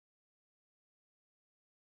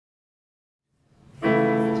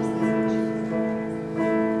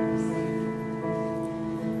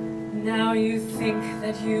Now you think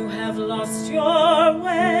that you have lost your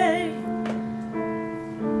way,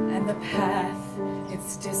 and the path,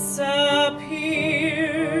 it's disappeared.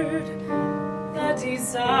 The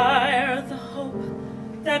desire, the hope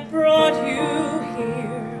that brought you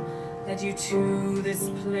here, led you to this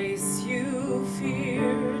place you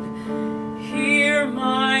feared. Hear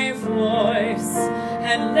my voice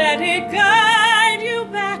and let it guide you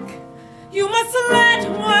back. You must let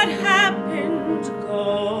what happened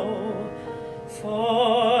go.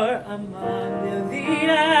 For among the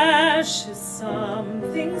ashes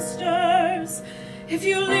something stirs. If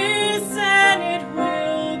you listen, it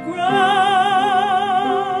will grow.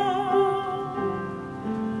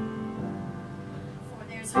 For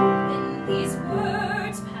there's hope in these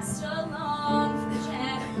words passed along for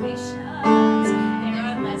generations. There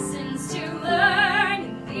are lessons to learn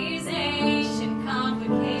in these ancient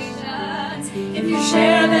complications. If you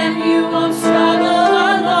share them, you won't struggle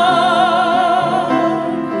alone,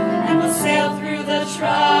 and will sail through the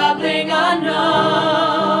troubling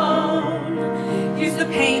unknown. Use the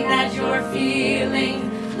pain that you're feeling,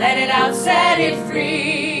 let it out, set it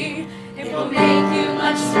free. It will make you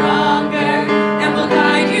much stronger and will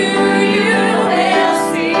guide you, you will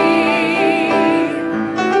see.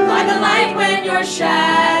 Find the light when you're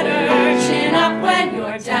shattered, chin up when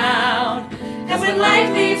you're down. And when life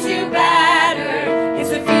leaves you battered,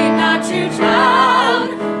 it's a feat not to drown.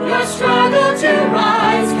 Your struggle to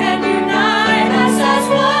rise can unite us as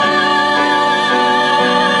one.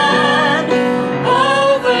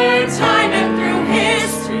 Over time and through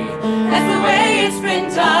history, that's the way it's been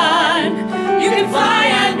done. You can fly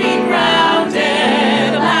and be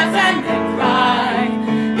grounded, laugh and then cry,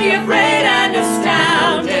 be afraid and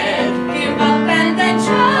astounded, give up and then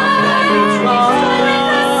try.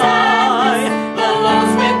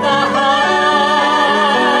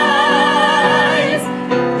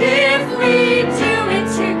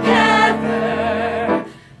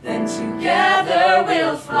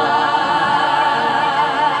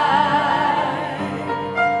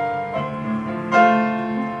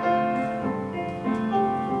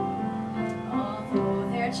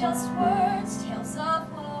 Just words, tales of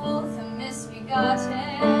both the misbegotten.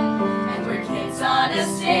 And we're kids on a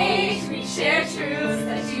stage, we share truth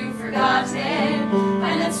that you've forgotten.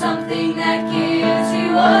 Find that something that gives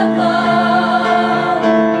you a glow.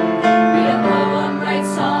 Read a poem, write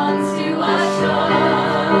songs, do a show.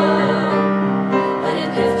 Let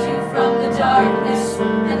it lift you from the darkness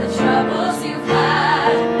and the troubles you've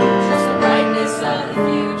had. Trust the brightness of the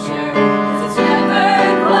future, 'cause it's never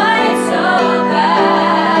quite so bad.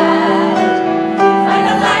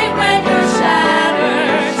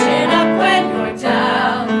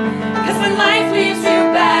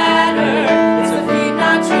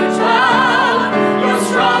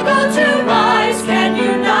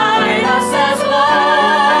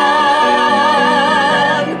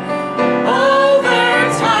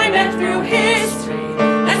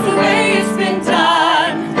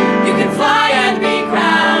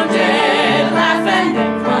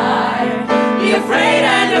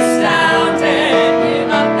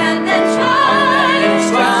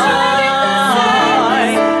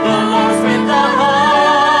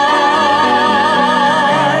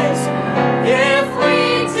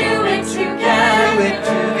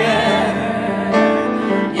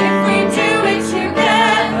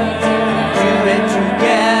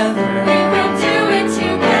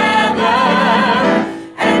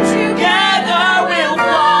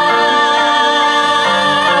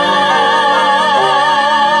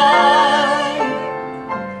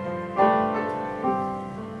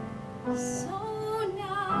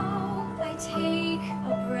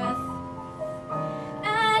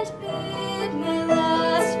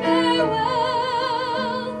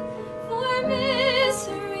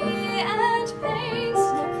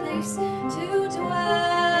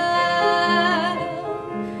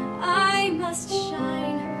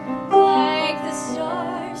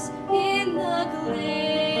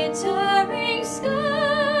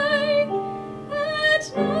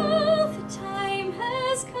 Now the time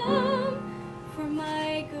has come for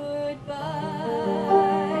my goodbye.